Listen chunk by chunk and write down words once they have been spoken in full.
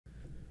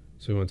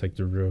So we want to take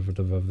the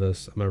derivative of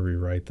this. I'm going to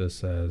rewrite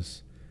this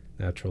as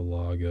natural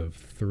log of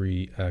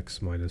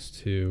 3x minus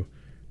 2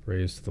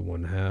 raised to the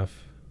 1/2.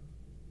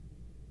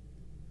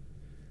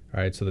 All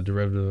right, so the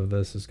derivative of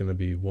this is going to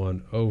be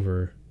 1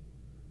 over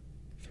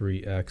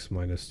 3x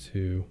minus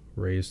 2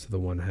 raised to the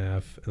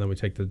 1/2. And then we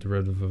take the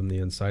derivative on the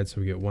inside,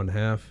 so we get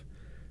 1/2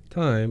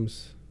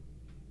 times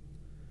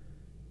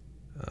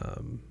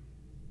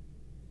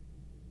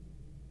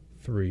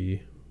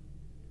 3,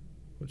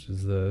 which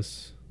is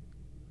this,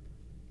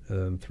 and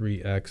then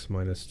 3x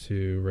minus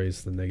 2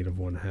 raised to the negative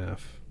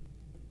 1/2.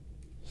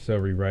 So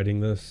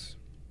rewriting this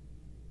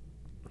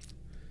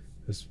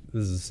is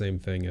the same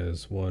thing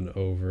as 1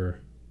 over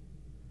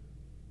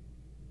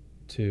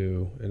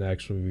 2, and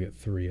actually we get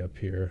 3 up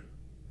here.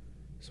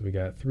 So we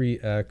got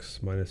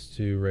 3x minus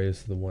 2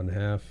 raised to the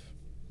 1/2,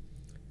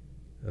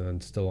 and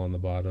then still on the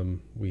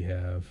bottom we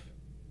have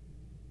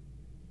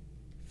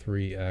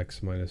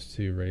 3x minus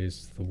 2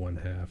 raised to the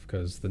 1/2,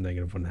 because the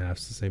negative 1/2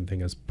 is the same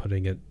thing as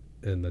putting it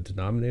in the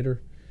denominator.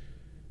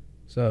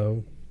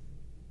 So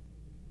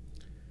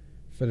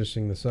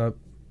finishing this up,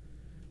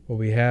 what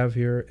we have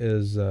here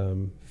is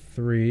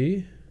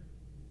 3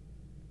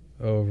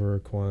 over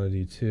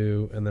quantity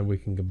 2, and then we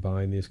can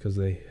combine these because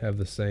they have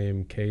the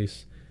same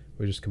case.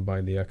 We just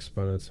combine the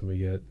exponents and we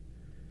get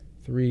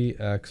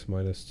 3x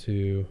minus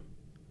 2,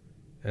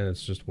 and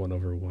it's just 1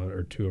 over 1,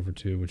 or 2 over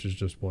 2, which is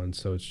just 1.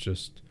 So it's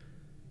just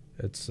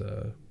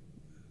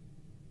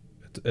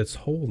it's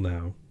whole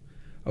now.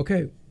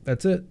 Okay,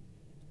 that's it.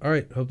 All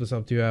right, hope this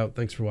helped you out.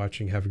 Thanks for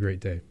watching. Have a great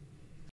day.